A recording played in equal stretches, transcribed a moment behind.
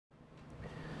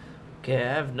Okay,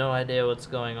 I have no idea what's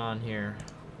going on here.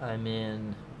 I'm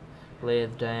in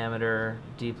lathe diameter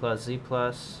D plus Z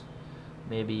plus.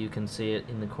 Maybe you can see it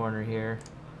in the corner here.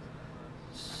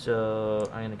 So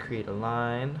I'm going to create a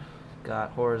line.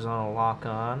 Got horizontal lock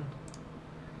on.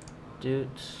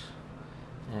 Doot.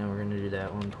 And we're going to do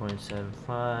that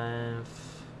 1.75.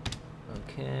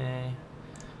 Okay.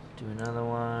 Do another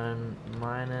one.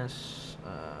 Minus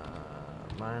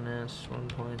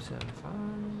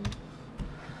 1.75.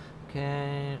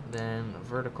 Okay, then a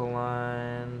vertical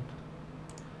line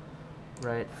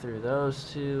right through those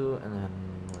two, and then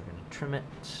we're gonna trim it.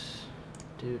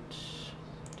 Doot,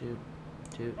 doot,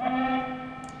 doot.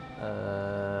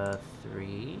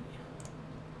 3.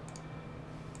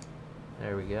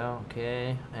 There we go.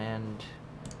 Okay, and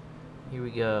here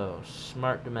we go.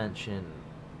 Smart dimension.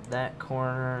 That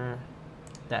corner.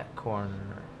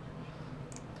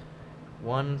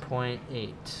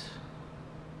 1.8.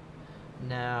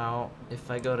 Now,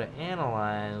 if I go to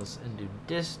analyze and do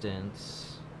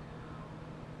distance,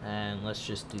 and let's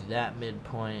just do that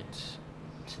midpoint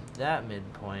to that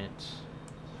midpoint,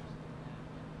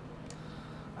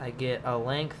 I get a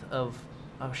length of,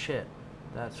 oh shit,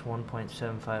 that's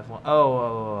 1.751.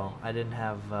 Oh, I didn't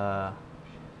have,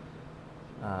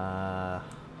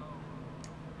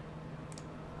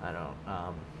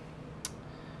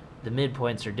 the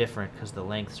midpoints are different because the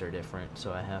lengths are different,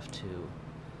 so I have to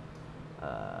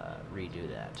redo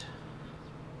that.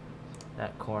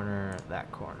 That corner.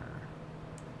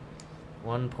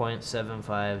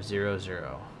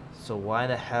 1.7500. So why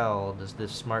the hell does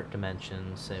this smart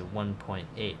dimension say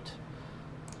 1.8?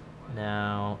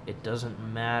 Now, it doesn't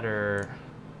matter.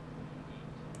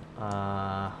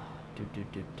 That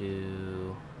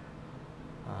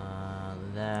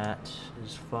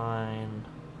is fine.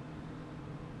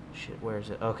 Shit, where is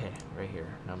it? Okay, right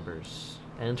here. Numbers.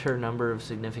 Enter number of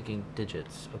significant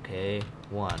digits. Okay,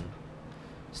 1.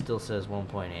 Still says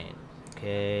 1.8.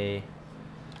 Okay,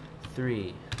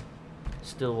 3.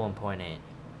 Still 1.8.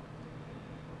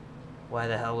 Why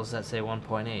the hell does that say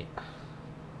 1.8?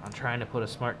 I'm trying to put a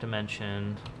smart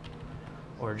dimension,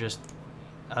 or just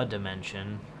a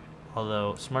dimension,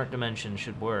 although smart dimension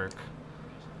should work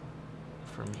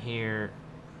from here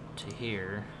to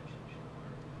here.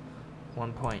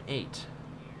 1.8.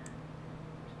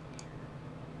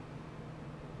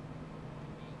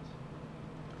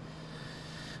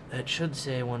 That should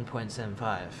say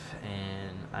 1.75,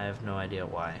 and I have no idea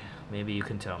why. Maybe you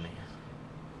can tell me.